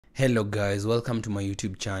Hello guys, welcome to my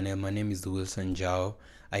YouTube channel. My name is Wilson Jao.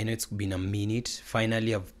 I know it's been a minute.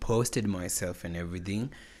 Finally, I've posted myself and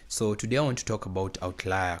everything. So today I want to talk about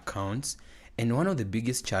Outlier accounts. And one of the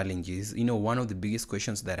biggest challenges, one of the biggest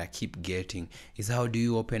questions that I keep getting is how do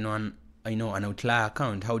you open an Outlier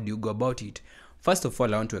account? How do you go about it? First of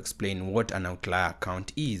all, I want to explain what an Outlier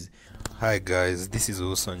account is. Hi guys, this is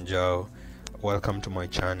Wilson Jao. Welcome to my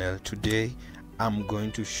channel. Today I'm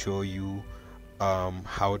going to show you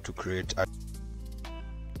how to create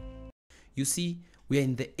you see, we are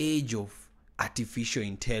in the age of artificial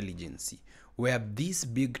intelligence where these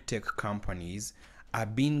big tech companies are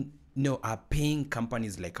paying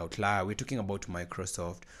companies like Outlier. We're talking about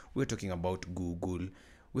Microsoft, we're talking about Google,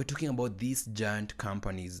 we're talking about these giant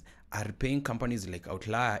companies are paying companies like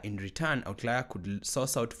Outlier. In return, Outlier could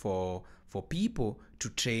source out for people to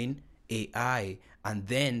train AI, and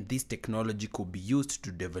then this technology could be used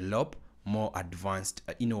to develop more advanced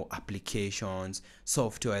applications,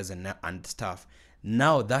 softwares and stuff.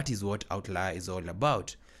 Now that is what Outlier is all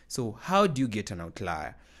about. So how do you get an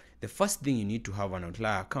Outlier? The first thing you need to have an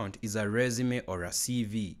Outlier account is a resume or a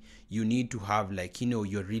CV. You need to have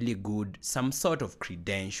you're really good, some sort of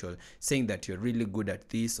credential saying that you're really good at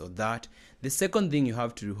this or that. The second thing you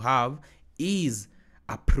have to have is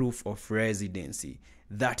a proof of residency.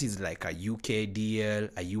 That is like a UK DL,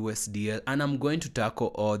 a US DL, and I'm going to tackle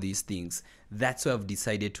all these things. That's why I've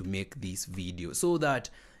decided to make this video so that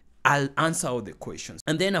I'll answer all the questions.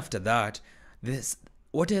 And then after that,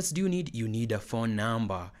 what else do you need? You need a phone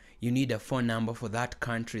number. You need a phone number for that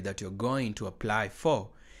country that you're going to apply for.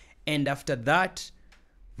 And after that,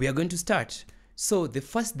 we are going to start. So the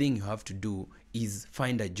first thing you have to do is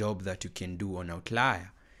find a job that you can do on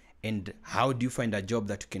Outlier. And how do you find a job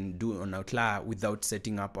that you can do on Outlier without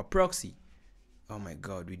setting up a proxy? Oh my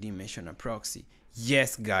God, we didn't mention a proxy.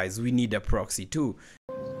 Yes, guys, we need a proxy too.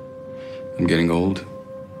 I'm getting old.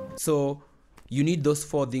 So you need those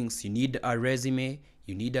four things. You need a resume,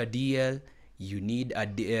 you need a DL, you need a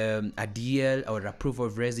DL or a proof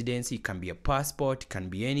of residency. It can be a passport, it can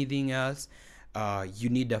be anything else. You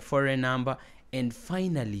need a foreign number. And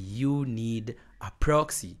finally, you need a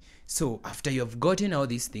proxy. So after you've gotten all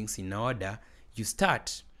these things in order, you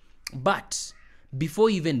start. But before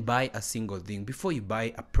you even buy a single thing, before you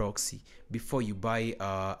buy a proxy, before you buy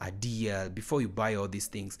a DL, before you buy all these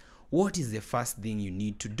things, what is the first thing you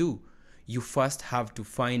need to do? You first have to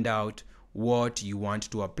find out what you want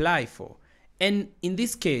to apply for. And in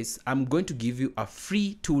this case, I'm going to give you a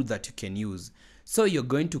free tool that you can use. So you're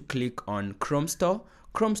going to click on Chrome Store.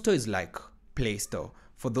 Chrome Store is like Play Store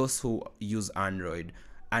for those who use Android,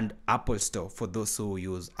 and Apple Store for those who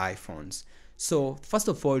use iPhones. So first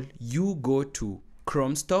of all, you go to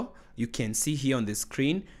Chrome Store. You can see here on the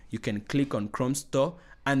screen, you can click on Chrome Store,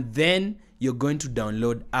 and then you're going to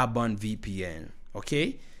download Urban VPN.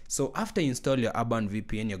 Okay, so after you install your Urban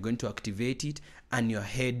VPN, you're going to activate it, and you're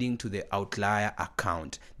heading to the Outlier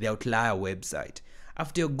account, the Outlier website.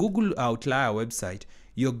 After your Google Outlier website,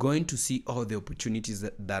 you're going to see all the opportunities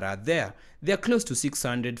that are there. There are close to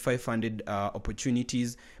 600, 500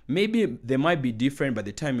 opportunities. Maybe they might be different by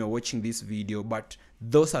the time you're watching this video, but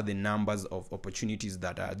those are the numbers of opportunities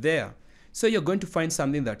that are there. So you're going to find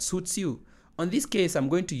something that suits you. On this case, I'm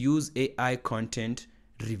going to use AI content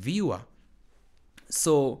reviewer.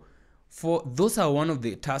 So those are one of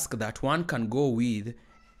the tasks that one can go with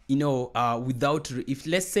if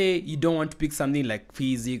let's say you don't want to pick something like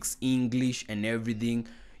physics, English and everything,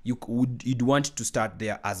 you'd want to start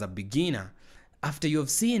there as a beginner. After you've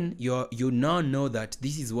seen, you now know that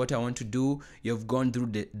this is what I want to do. You've gone through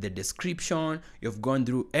the description, you've gone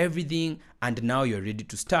through everything, and now you're ready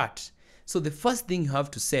to start. So the first thing you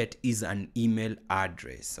have to set is an email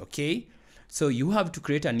address, okay? So you have to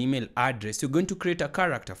create an email address. You're going to create a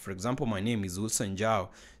character. For example, my name is Wilson Jao.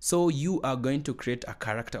 So you are going to create a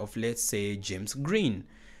character of, let's say, James Green.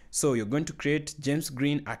 So you're going to create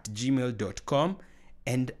jamesgreen@gmail.com.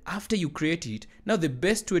 And after you create it, now the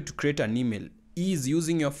best way to create an email is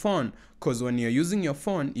using your phone. Because when you're using your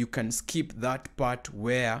phone, you can skip that part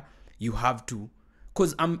where you have to.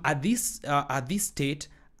 Because at this state,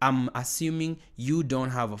 I'm assuming you don't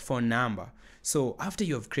have a phone number. So after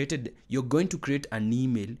you have created, you're going to create an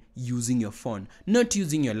email using your phone, not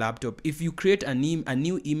using your laptop. If you create a new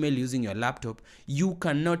email using your laptop, you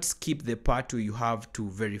cannot skip the part where you have to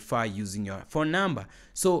verify using your phone number.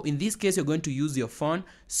 So in this case, you're going to use your phone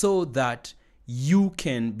so that you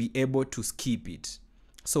can be able to skip it.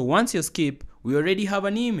 So once you skip, we already have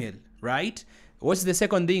an email, right? What's the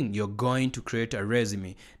second thing? You're going to create a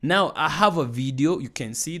resume. Now, I have a video. You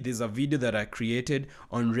can see there's a video that I created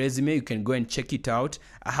on resume. You can go and check it out.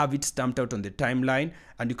 I have it stamped out on the timeline,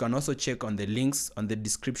 and you can also check on the links on the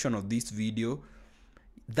description of this video.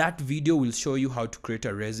 That video will show you how to create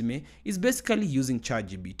a resume. It's basically using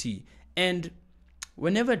ChatGPT. And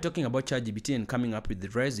whenever talking about ChatGPT and coming up with the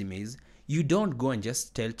resumes, you don't go and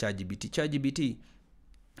just tell ChatGPT,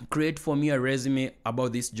 create for me a resume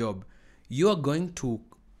about this job. You are going to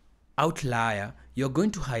Outlier, you're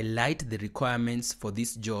going to highlight the requirements for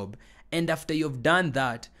this job. And after you've done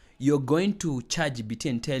that, you're going to ChatGPT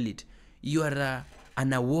and tell it, you are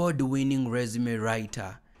an award-winning resume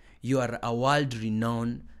writer. You are a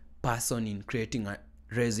world-renowned person in creating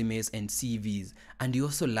resumes and CVs. And you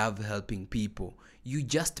also love helping people. You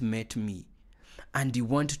just met me and you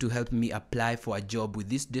want to help me apply for a job with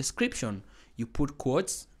this description. You put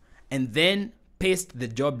quotes and then paste the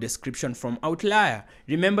job description from Outlier.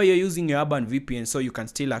 Remember, you're using your Urban VPN, so you can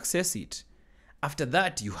still access it. After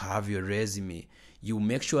that, you have your resume. You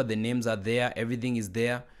make sure the names are there, everything is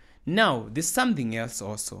there. Now, there's something else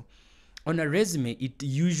also. On a resume, it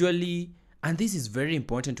usually, and this is very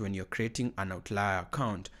important when you're creating an Outlier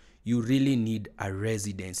account, you really need a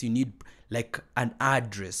residence. You need like an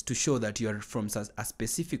address to show that you're from a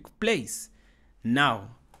specific place.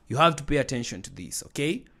 Now, you have to pay attention to this,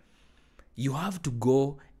 okay? You have to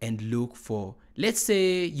go and look for, let's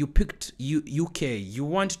say you picked UK, you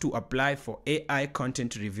want to apply for AI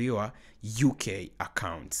content reviewer UK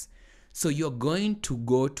accounts. So you're going to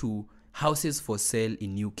go to houses for sale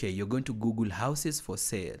in UK. You're going to Google houses for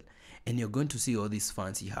sale and you're going to see all these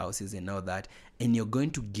fancy houses and all that. And you're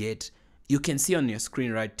going to get, you can see on your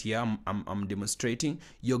screen right here, I'm demonstrating,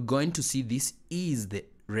 you're going to see this is the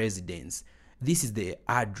residence. This is the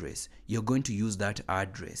address. You're going to use that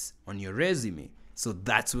address on your resume. So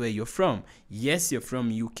that's where you're from. Yes, you're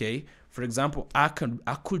from UK. For example, I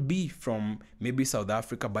could be from maybe South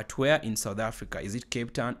Africa, but where in South Africa? Is it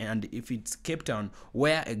Cape Town? And if it's Cape Town,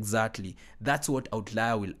 where exactly? That's what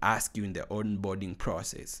Outlier will ask you in the onboarding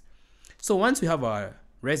process. So once we have our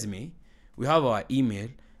resume, we have our email,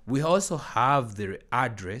 we also have the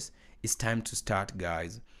address, it's time to start,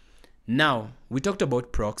 guys. Now, we talked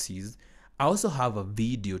about proxies. I also have a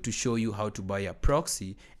video to show you how to buy a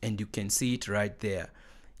proxy, and you can see it right there.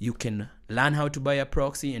 You can learn how to buy a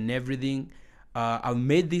proxy and everything. I've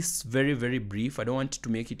made this very, very brief. I don't want to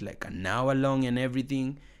make it like an hour long and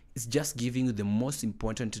everything. It's just giving you the most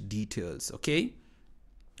important details, okay?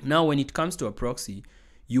 Now, when it comes to a proxy,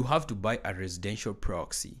 you have to buy a residential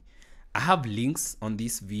proxy. I have links on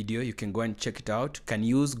this video. You can go and check it out. You can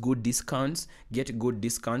use good discounts, get good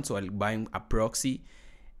discounts while buying a proxy.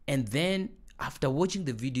 And then after watching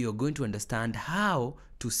the video, you're going to understand how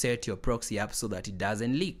to set your proxy up so that it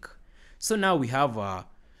doesn't leak. So now we have a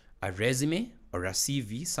resume or a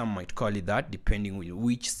CV, some might call it that, depending on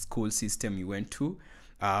which school system you went to.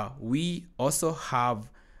 We also have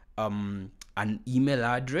an email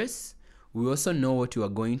address. We also know what you are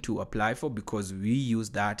going to apply for because we use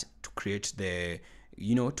that to create the,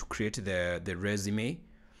 the resume.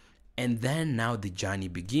 And then now the journey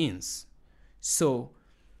begins. So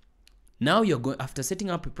now you're going, after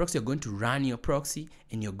setting up a proxy, you're going to run your proxy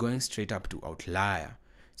and you're going straight up to Outlier.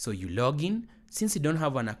 So you log in. Since you don't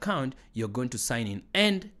have an account, you're going to sign in.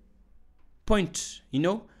 And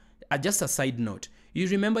just a side note, you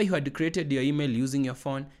remember you had created your email using your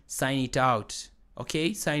phone, sign it out.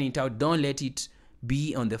 Okay, sign it out. Don't let it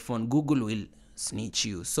be on the phone. Google will snitch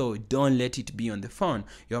you. So don't let it be on the phone.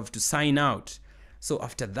 You have to sign out. So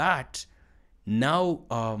after that, now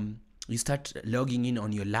you start logging in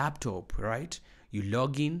on your laptop, right? You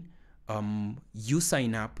log in, you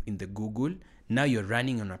sign up in the Google. Now you're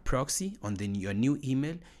running on a proxy on your new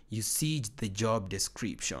email. You see the job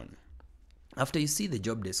description. After you see the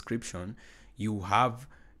job description, you have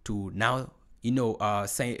to now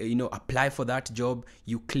apply for that job.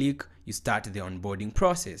 You click, you start the onboarding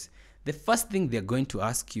process. The first thing they're going to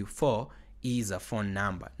ask you for is a phone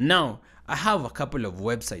number. Now, I have a couple of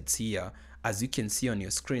websites here, as you can see on your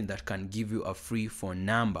screen, that can give you a free phone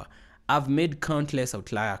number. I've made countless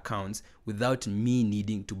Outlier accounts without me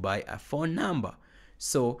needing to buy a phone number.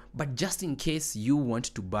 So, but just in case you want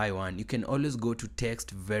to buy one, you can always go to Text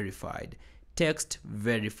Verified. Text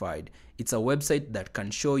Verified. It's a website that can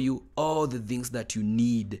show you all the things that you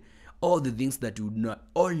need, all the things that you know,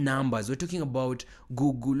 all numbers. We're talking about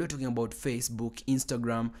Google, we're talking about Facebook,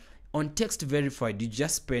 Instagram. On Text Verified, you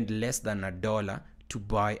just spend less than $1 to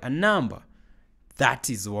buy a number. That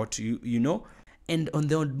is what you know. And on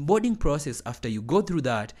the onboarding process, after you go through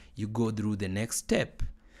that, you go through the next step.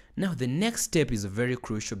 Now the next step is very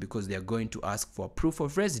crucial because they are going to ask for proof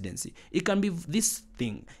of residency. It can be this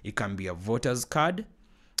thing. It can be a voter's card,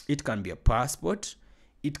 it can be a passport,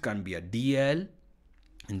 it can be a DL,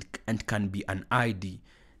 and can be an ID.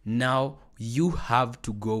 Now you have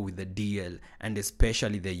to go with the DL, and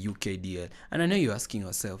especially the UK DL. And I know you're asking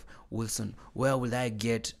yourself, Wilson, where will I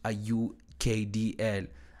get a UK DL?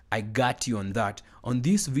 I got you on that. On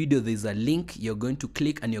this video, there's a link you're going to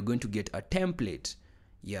click and you're going to get a template.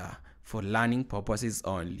 Yeah, for learning purposes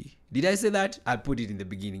only. Did I say that? I'll put it in the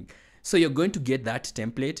beginning. So you're going to get that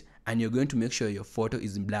template and you're going to make sure your photo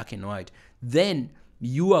is in black and white. Then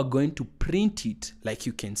you are going to print it like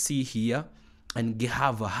you can see here and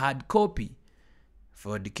have a hard copy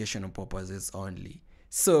for educational purposes only.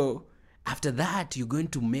 So after that, you're going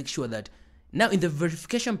to make sure that now in the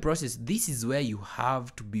verification process, this is where you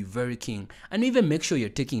have to be very keen, and even make sure you're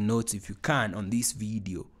taking notes if you can on this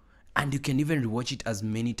video, and you can even rewatch it as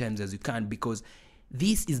many times as you can, because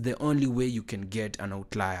this is the only way you can get an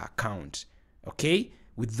Outlier account, okay?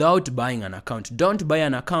 Without buying an account. Don't buy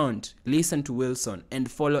an account. Listen to Wilson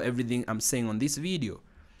and follow everything I'm saying on this video.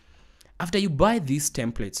 After you buy these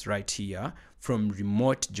templates right here from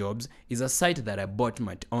Remote Jobs, is a site that I bought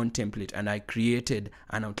my own template and I created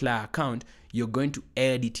an Outlier account. You're going to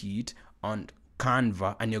edit it on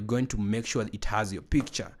Canva and you're going to make sure it has your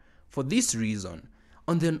picture. For this reason,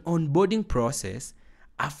 on the onboarding process,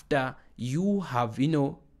 after you have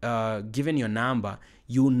given your number,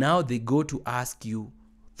 they go to ask you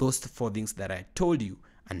those 4 things that I told you: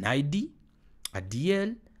 an ID, a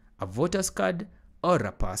DL, a voter's card, or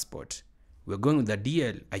a passport. We're going with the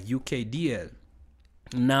DL, a UK DL.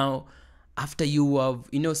 Now, after you have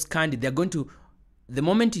scanned it, they're going to, the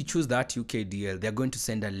moment you choose that UK DL, they're going to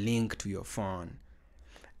send a link to your phone.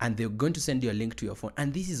 And they're going to send you a link to your phone.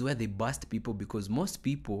 And this is where they bust people, because most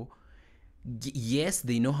people, yes,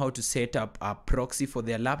 they know how to set up a proxy for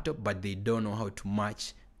their laptop, but they don't know how to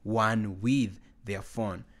match one with their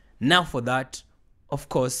phone. Now for that, of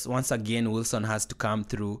course, once again, Wilson has to come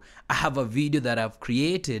through. I have a video that I've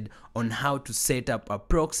created on how to set up a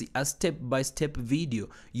proxy, a step-by-step video.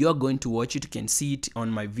 You're going to watch it. You can see it on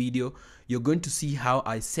my video. You're going to see how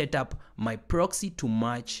I set up my proxy to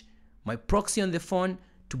match my proxy on the phone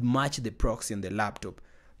to match the proxy on the laptop,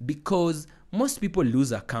 because most people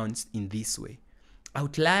lose accounts in this way.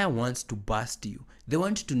 Outlier wants to bust you. They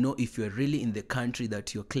want to know if you're really in the country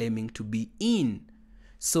that you're claiming to be in.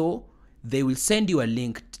 So they will send you a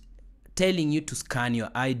link telling you to scan your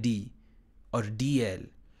ID or DL.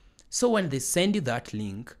 So when they send you that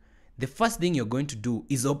link, the first thing you're going to do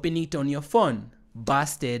is open it on your phone.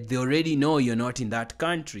 Busted. They already know you're not in that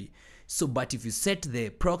country. So, but if you set the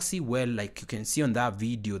proxy well, like you can see on that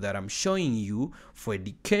video that I'm showing you for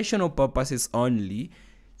educational purposes only,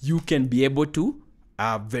 you can be able to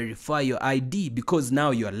verify your ID, because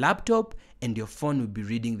now your laptop and your phone will be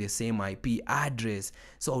reading the same IP address.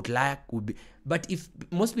 So Outlier would be, but if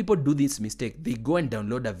most people do this mistake, they go and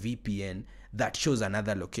download a VPN that shows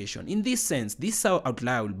another location. In this sense, this is how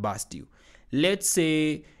Outlier will bust you. Let's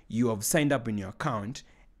say you have signed up in your account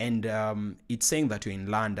and it's saying that you're in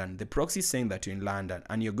London. The proxy is saying that you're in London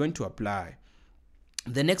and you're going to apply.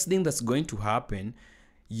 The next thing that's going to happen,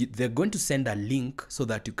 they're going to send a link so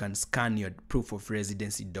that you can scan your proof of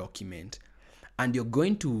residency document. And you're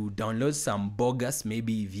going to download some bogus,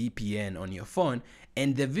 maybe VPN on your phone.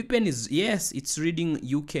 And the VPN is, yes, it's reading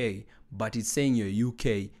UK, but it's saying you're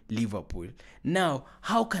UK, Liverpool. Now,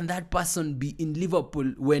 how can that person be in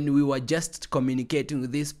Liverpool when we were just communicating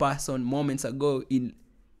with this person moments ago in...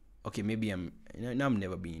 Okay, maybe I've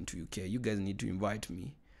never been to UK. You guys need to invite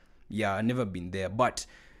me. Yeah, I've never been there, but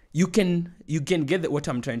you can get what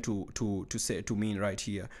I'm trying to say to mean right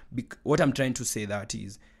here. What I'm trying to say that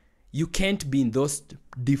is, you can't be in those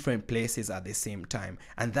different places at the same time,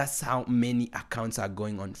 and that's how many accounts are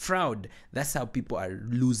going on fraud. That's how people are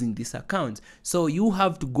losing these accounts. So you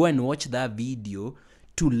have to go and watch that video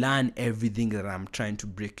to learn everything that I'm trying to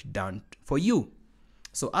break down for you.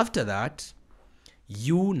 So after that,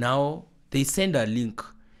 they send a link.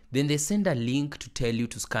 Then they send a link to tell you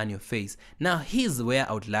to scan your face. Now here's where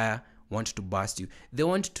Outlier want to bust you. They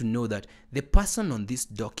want to know that the person on this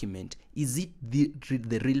document, is it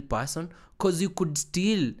the real person? Because you could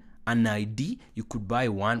steal an ID, you could buy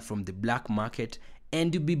one from the black market,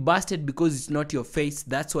 and you'll be busted because it's not your face.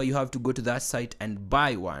 That's why you have to go to that site and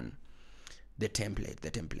buy one. The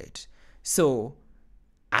template. So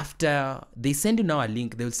after they send you now a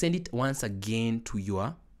link, they'll send it once again to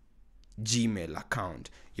your Gmail account.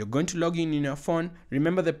 You're going to log in your phone.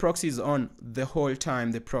 Remember, the proxy is on the whole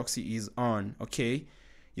time. The proxy is on, okay?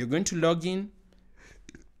 You're going to log in.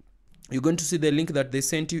 you're going to see the link that they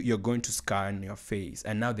sent you. You're going to scan your face,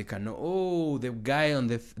 and now they can know, oh, the guy on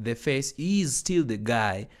the face is still the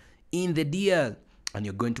guy in the DL, and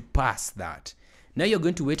you're going to pass that. Now you're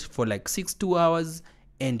going to wait for like 2 hours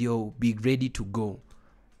and you'll be ready to go.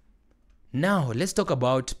 Now let's talk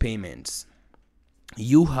about payments.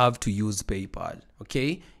 You have to use PayPal.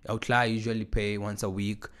 Okay, Outlier usually pay once a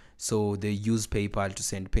week, so they use PayPal to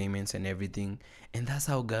send payments and everything. And that's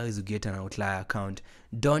how guys get an Outlier account.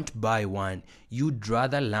 Don't buy one. You'd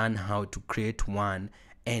rather learn how to create one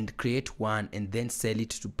and then sell it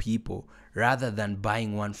to people rather than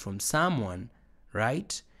buying one from someone,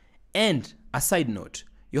 right? And a side note,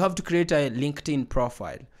 you have to create a LinkedIn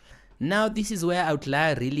profile. Now this is where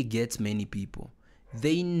Outlier really gets many people.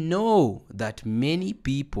 They know that many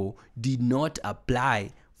people did not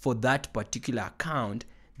apply for that particular account.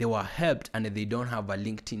 They were helped and they don't have a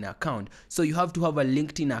LinkedIn account. So you have to have a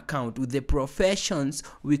LinkedIn account with the professions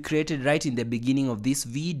we created right in the beginning of this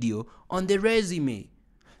video on the resume.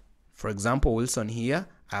 For example, Wilson here,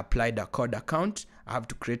 I applied a code account. I have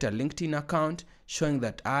to create a LinkedIn account showing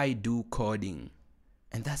that I do coding.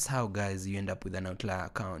 And that's how, guys, you end up with an Outlier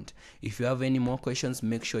account. If you have any more questions,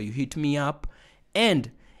 make sure you hit me up.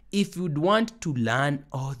 And if you'd want to learn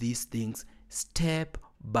all these things step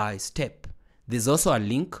by step, there's also a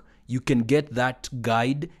link. You can get that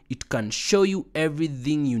guide. It can show you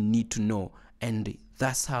everything you need to know. And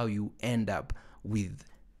that's how you end up with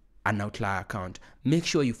an Outlier account. Make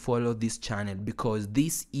sure you follow this channel, because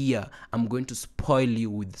this year I'm going to spoil you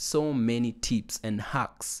with so many tips and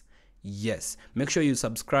hacks. Yes, make sure you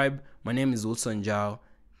subscribe. My name is Wilson Jao.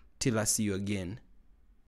 Till I see you again.